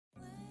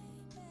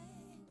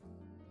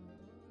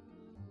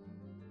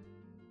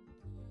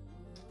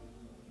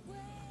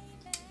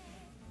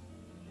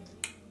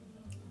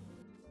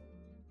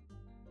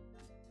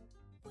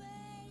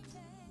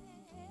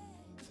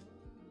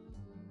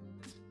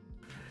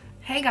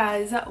Hey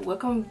guys,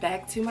 welcome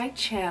back to my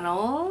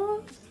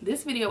channel.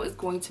 This video is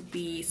going to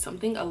be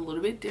something a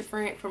little bit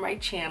different for my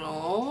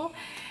channel.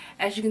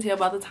 As you can tell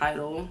by the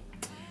title,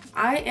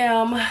 I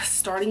am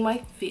starting my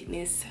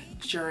fitness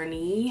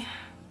journey.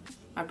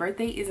 My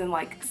birthday is in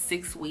like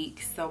 6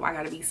 weeks, so I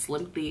gotta be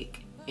slim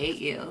thick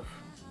AF.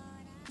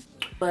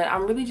 But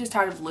I'm really just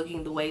tired of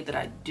looking the way that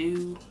I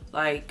do.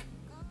 Like,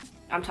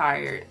 I'm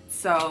tired,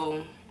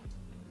 so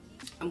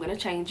I'm gonna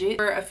change it.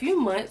 For a few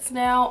months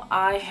now,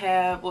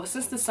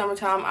 since the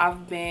summertime,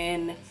 I've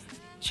been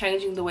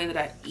changing the way that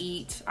I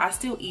eat. I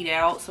still eat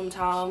out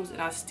sometimes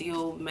and I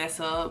still mess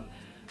up.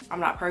 I'm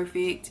not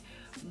perfect,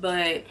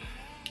 but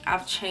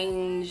I've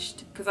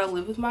changed because I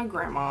live with my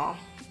grandma.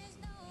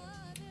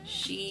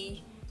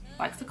 She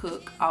likes to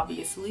cook,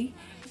 obviously.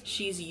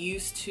 She's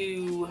used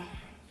to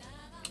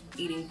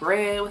eating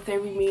bread with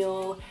every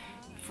meal,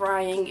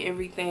 frying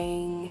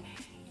everything,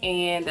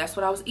 and that's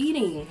what I was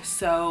eating.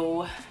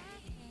 So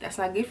that's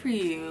not good for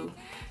you.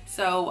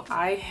 So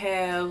I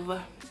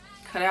have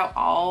cut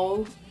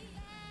out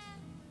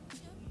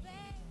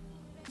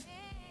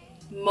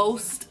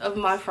most of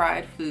my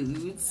fried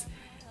foods,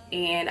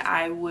 and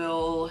I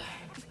will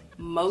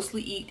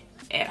mostly eat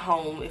at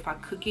home if I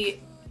cook it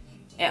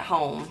at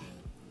home.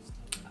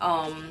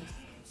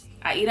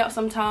 I eat out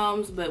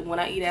sometimes, but when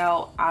I eat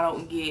out, I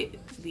don't get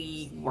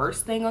the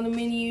worst thing on the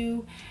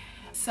menu.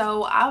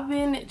 So I've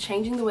been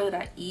changing the way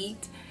that I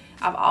eat.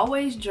 I've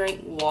always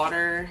drank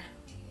water.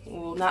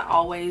 Well, not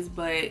always,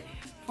 but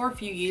for a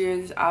few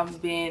years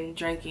I've been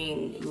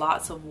drinking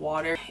lots of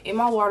water. In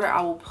my water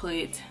I will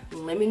put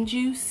lemon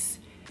juice,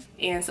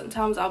 and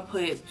sometimes I'll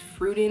put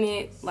fruit in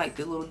it, like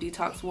the little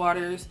detox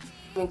waters.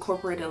 I've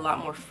incorporated a lot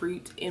more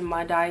fruit in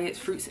my diet,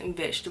 fruits and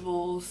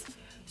vegetables.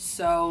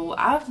 So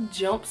I've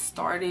jump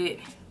started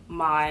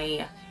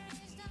my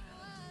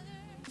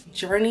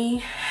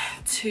journey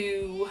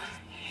to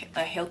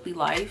a healthy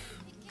life.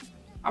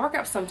 I work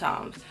out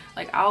sometimes.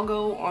 Like, I'll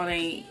go on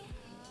a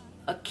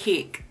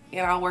kick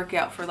and I'll work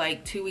out for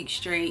like 2 weeks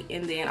straight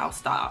and then I'll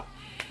stop.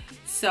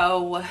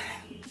 So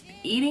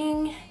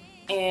eating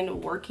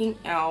and working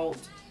out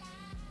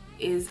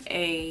is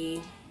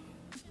a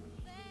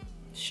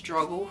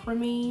struggle for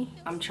me.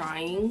 I'm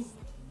trying.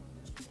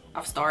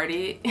 I've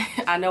started.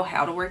 I know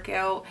how to work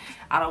out.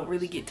 I don't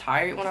really get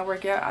tired when I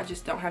work out. I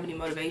just don't have any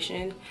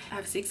motivation. I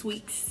have 6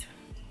 weeks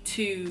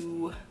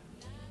to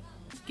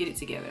get it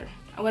together.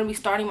 I'm going to be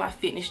starting my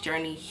fitness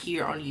journey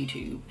here on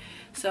YouTube.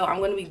 So I'm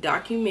going to be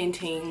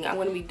documenting. I'm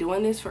going to be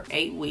doing this for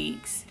 8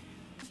 weeks.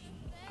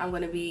 I'm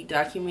going to be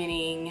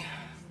documenting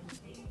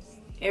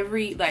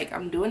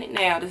I'm doing it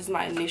now. This is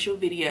my initial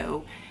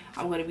video.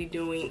 I'm going to be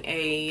doing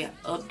a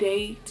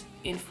update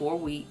in 4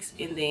 weeks,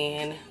 and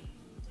then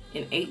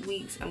in 8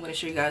 weeks I'm going to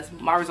show you guys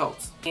my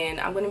results. And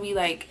I'm going to be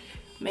like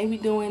maybe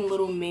doing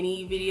little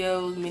mini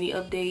videos, mini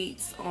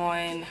updates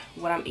on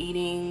what I'm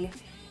eating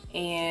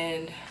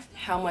and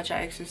how much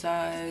I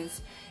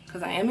exercise,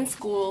 because I am in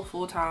school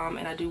full time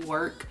and I do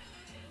work,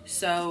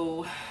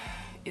 so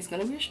it's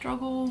gonna be a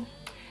struggle,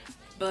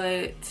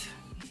 but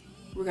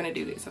we're gonna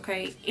do this,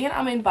 okay?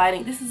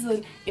 And this is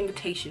an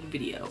invitation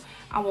video.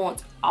 I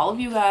want all of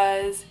you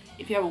guys,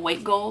 if you have a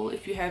weight goal,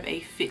 if you have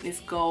a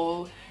fitness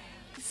goal,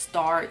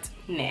 start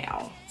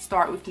now.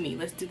 Start with me.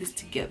 Let's do this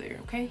together,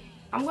 okay?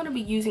 I'm gonna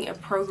be using a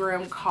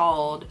program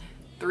called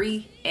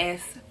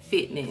 3S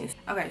Fitness.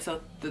 Okay,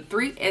 so the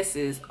 3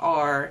 S's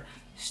are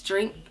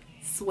strength,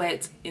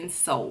 sweat, and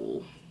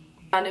soul.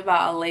 Founded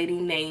by a lady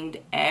named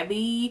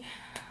Abby.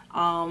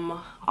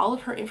 All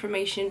of her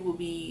information will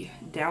be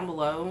down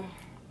below,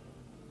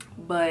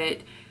 but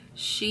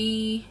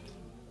she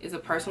is a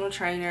personal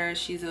trainer.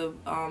 She's a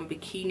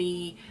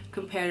bikini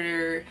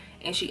competitor,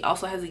 and she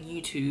also has a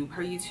YouTube.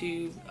 Her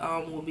YouTube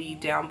will be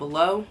down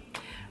below,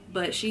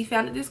 but she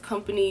founded this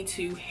company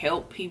to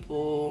help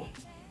people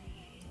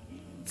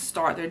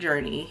start their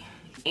journey,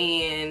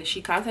 and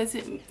she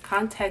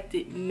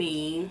contacted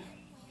me,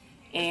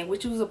 and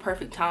which was a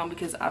perfect time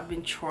because I've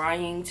been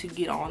trying to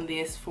get on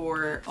this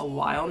for a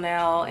while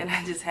now and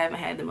I just haven't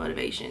had the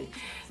motivation.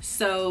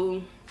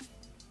 So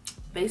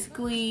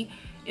basically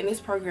in this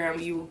program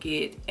you will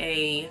get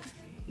a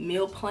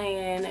meal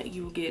plan,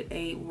 you will get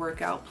a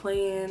workout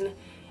plan,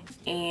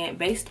 and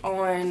based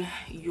on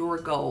your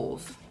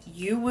goals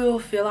you will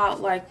fill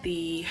out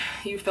the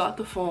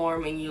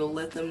form, and you'll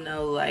let them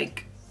know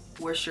like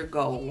what's your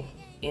goal,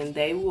 and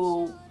they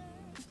will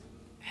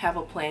have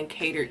a plan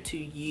catered to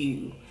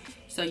you.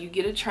 So you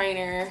get a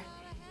trainer,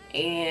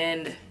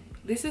 and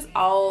this is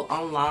all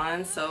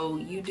online, so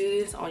you do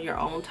this on your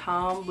own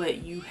time, but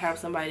you have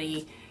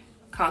somebody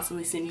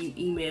constantly sending you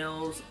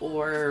emails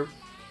or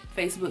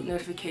Facebook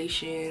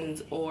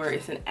notifications, or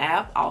it's an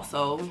app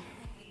also,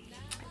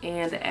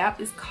 and the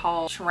app is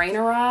called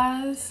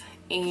Trainerize,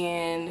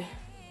 and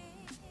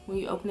when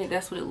you open it,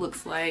 that's what it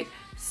looks like.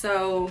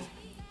 So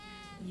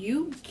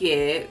you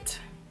get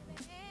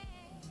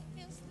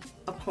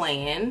a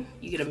plan,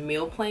 you get a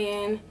meal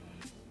plan,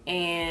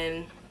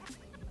 and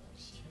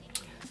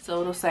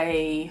so it'll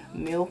say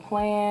meal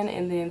plan,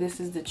 and then this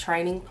is the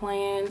training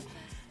plan,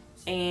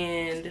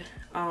 and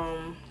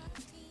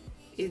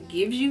it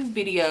gives you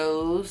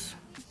videos,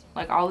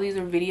 like all these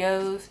are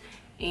videos,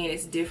 and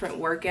it's different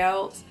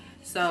workouts.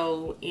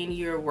 So in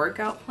your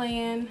workout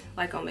plan,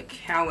 like on the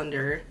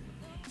calendar,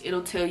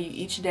 it'll tell you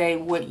each day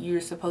what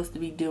you're supposed to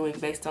be doing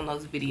based on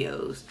those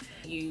videos.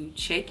 You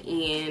check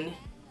in,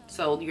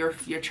 so your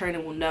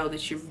trainer will know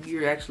that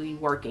you're actually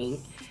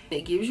working.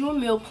 It gives you a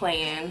meal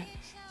plan,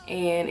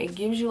 and it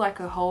gives you like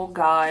a whole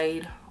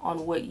guide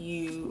on what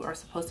you are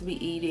supposed to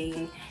be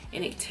eating,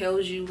 and it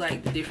tells you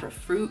like the different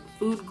food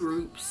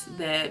groups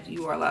that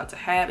you are allowed to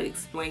have. It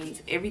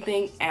explains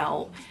everything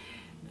out,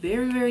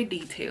 very, very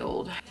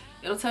detailed.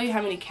 It'll tell you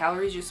how many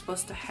calories you're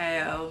supposed to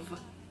have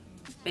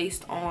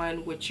based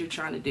on what you're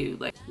trying to do.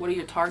 Like, what are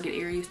your target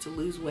areas to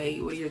lose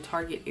weight? What are your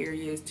target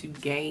areas to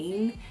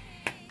gain?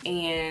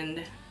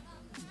 And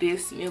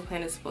this meal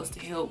plan is supposed to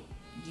help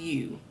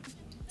you.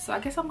 So I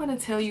guess I'm gonna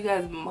tell you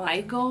guys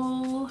my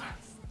goal.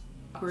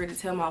 We're gonna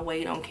tell my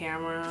weight on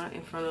camera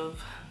in front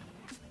of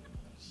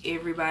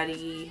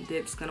everybody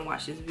that's gonna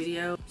watch this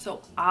video.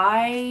 So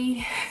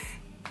right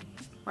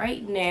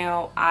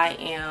now I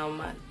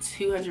am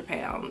 200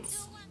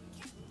 pounds.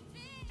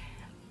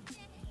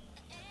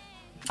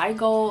 My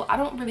goal, I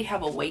don't really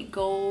have a weight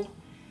goal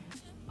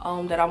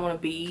that I want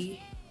to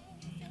be.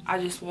 I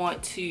just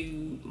want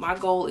to, my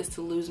goal is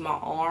to lose my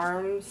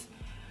arms,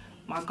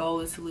 my goal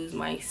is to lose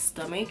my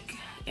stomach,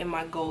 and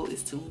my goal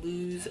is to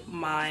lose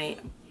my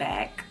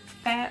back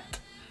fat.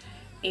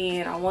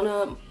 And I want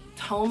to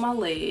tone my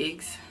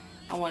legs,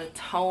 I want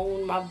to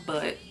tone my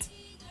butt,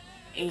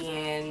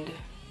 and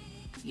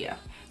yeah,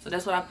 so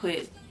that's what I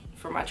put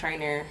for my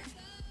trainer.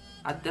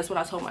 That's what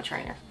I told my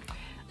trainer.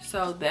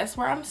 So that's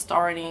where I'm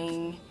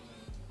starting.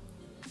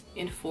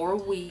 In 4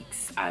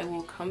 weeks I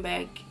will come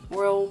back,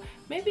 well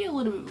maybe a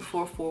little bit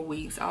before 4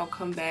 weeks I'll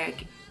come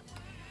back,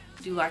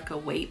 do like a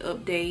weight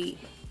update.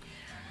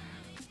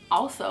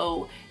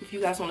 Also, if you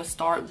guys want to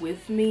start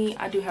with me,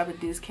 I do have a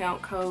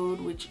discount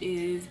code, which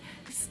is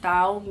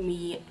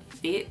stylemeb,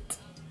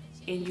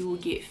 and you will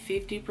get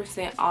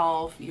 50%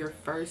 off your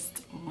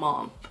first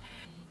month.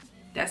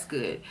 That's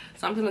good.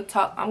 So I'm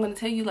gonna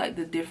tell you like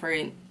the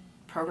different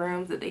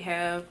programs that they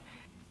have.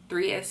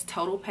 3S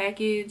total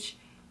package,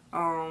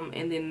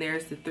 and then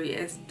there's the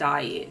 3S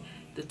diet.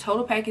 The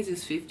total package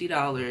is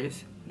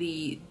 $50.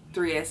 The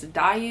 3S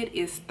diet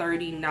is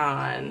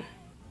 $39.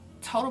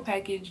 Total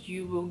package,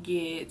 you will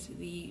get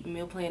the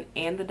meal plan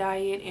and the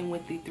diet, and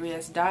with the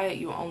 3S diet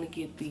you'll only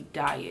get the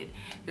diet.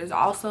 There's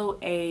also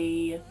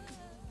a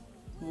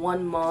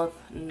 1 month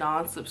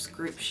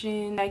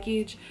non-subscription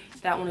package.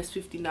 That one is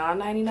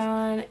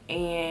 $59.99,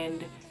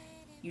 and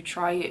you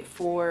try it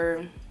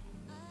for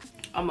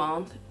a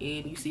month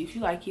and you see if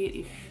you like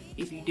it.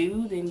 If you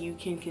do, then you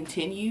can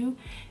continue.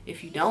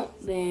 If you don't,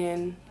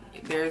 then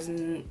there's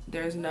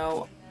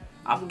no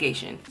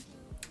obligation.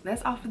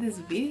 That's all for this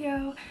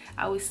video.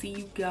 I will see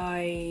you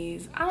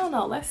guys, I don't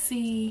know, let's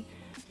see,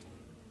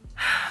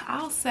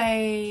 I'll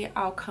say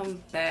I'll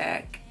come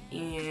back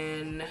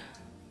in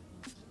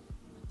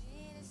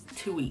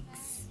 2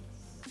 weeks.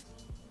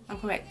 I'll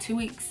come back 2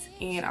 weeks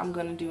and I'm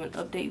gonna do an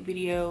update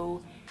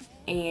video,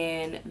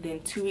 and then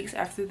 2 weeks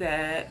after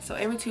that, so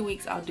every 2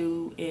 weeks I'll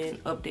do an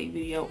update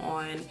video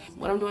on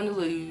what I'm doing to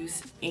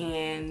lose.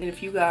 And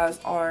if you guys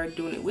are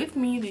doing it with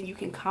me, then you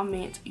can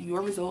comment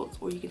your results,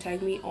 or you can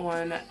tag me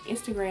on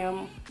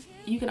Instagram.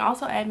 You can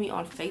also add me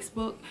on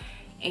Facebook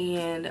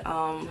and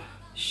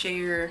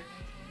share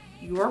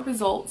your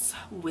results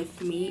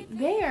with me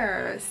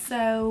there.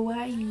 So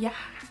yeah,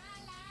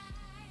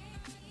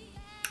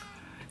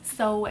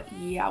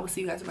 I will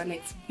see you guys in my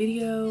next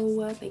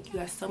video. Thank you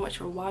guys so much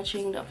for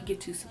watching. Don't forget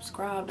to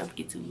subscribe, don't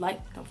forget to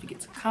like, don't forget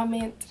to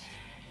comment.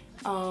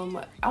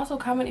 Also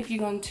comment if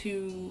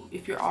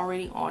you're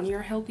already on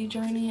your healthy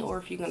journey, or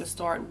if you're going to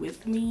start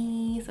with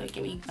me so we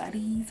can be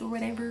buddies or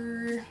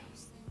whatever.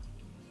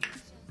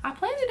 I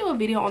plan to do a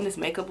video on this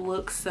makeup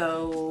look,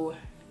 so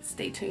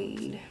stay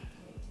tuned.